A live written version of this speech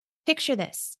Picture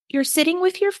this. You're sitting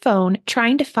with your phone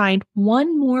trying to find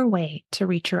one more way to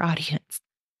reach your audience.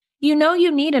 You know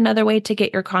you need another way to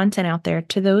get your content out there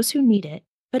to those who need it,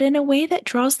 but in a way that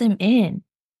draws them in.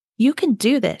 You can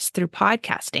do this through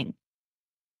podcasting.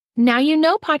 Now you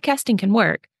know podcasting can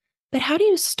work, but how do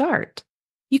you start?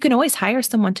 You can always hire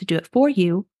someone to do it for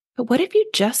you, but what if you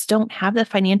just don't have the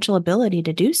financial ability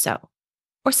to do so?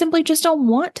 Or simply just don't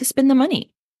want to spend the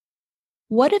money?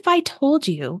 What if I told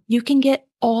you you can get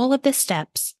all of the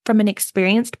steps from an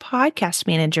experienced podcast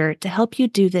manager to help you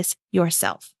do this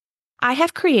yourself? I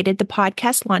have created the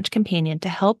Podcast Launch Companion to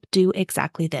help do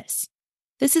exactly this.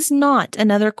 This is not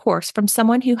another course from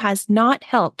someone who has not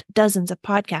helped dozens of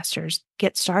podcasters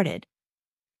get started.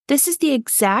 This is the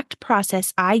exact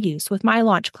process I use with my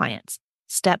launch clients,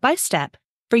 step by step,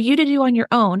 for you to do on your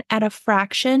own at a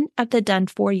fraction of the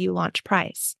done-for-you launch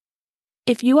price.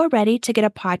 If you are ready to get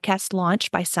a podcast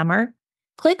launched by summer,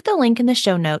 click the link in the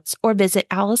show notes or visit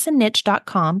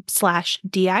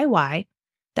AllisonNitch.com/DIY.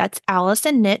 That's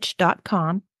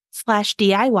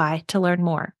AllisonNitch.com/DIY to learn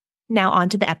more. Now on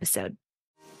to the episode.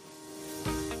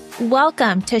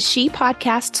 Welcome to She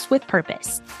Podcasts with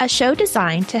Purpose, a show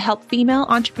designed to help female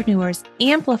entrepreneurs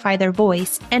amplify their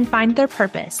voice and find their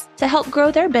purpose to help grow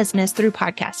their business through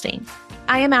podcasting.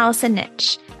 I am Allison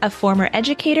Nitch, a former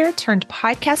educator turned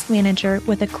podcast manager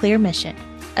with a clear mission,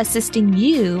 assisting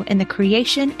you in the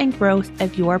creation and growth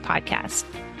of your podcast.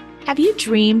 Have you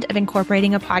dreamed of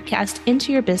incorporating a podcast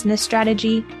into your business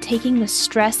strategy, taking the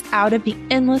stress out of the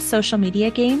endless social media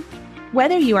game?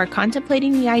 Whether you are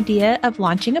contemplating the idea of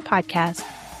launching a podcast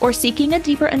or seeking a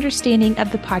deeper understanding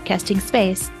of the podcasting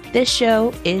space, this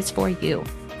show is for you.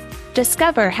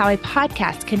 Discover how a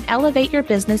podcast can elevate your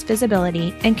business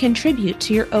visibility and contribute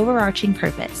to your overarching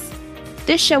purpose.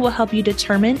 This show will help you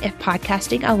determine if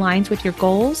podcasting aligns with your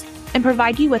goals and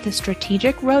provide you with a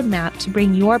strategic roadmap to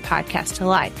bring your podcast to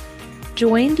life.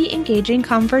 Join the engaging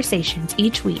conversations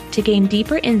each week to gain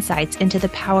deeper insights into the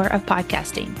power of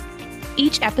podcasting.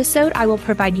 Each episode, I will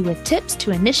provide you with tips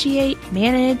to initiate,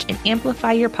 manage, and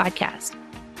amplify your podcast,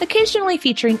 occasionally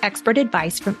featuring expert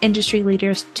advice from industry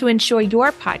leaders to ensure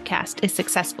your podcast is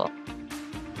successful.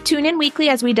 Tune in weekly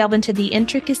as we delve into the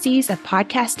intricacies of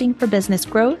podcasting for business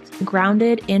growth,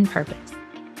 grounded in purpose.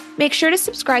 Make sure to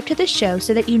subscribe to the show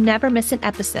so that you never miss an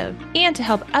episode, and to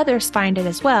help others find it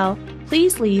as well,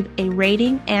 please leave a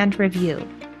rating and review.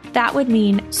 That would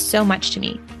mean so much to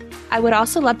me. I would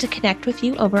also love to connect with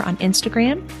you over on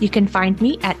Instagram. You can find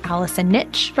me at Allison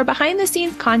Nitch for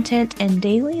behind-the-scenes content and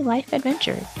daily life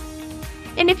adventures.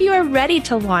 And if you are ready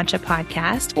to launch a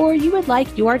podcast, or you would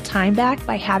like your time back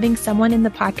by having someone in the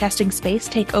podcasting space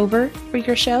take over for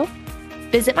your show,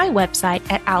 visit my website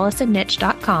at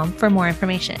AllisonNitch.com for more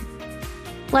information.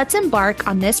 Let's embark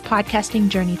on this podcasting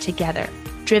journey together,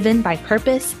 driven by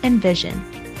purpose and vision.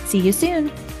 See you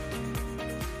soon.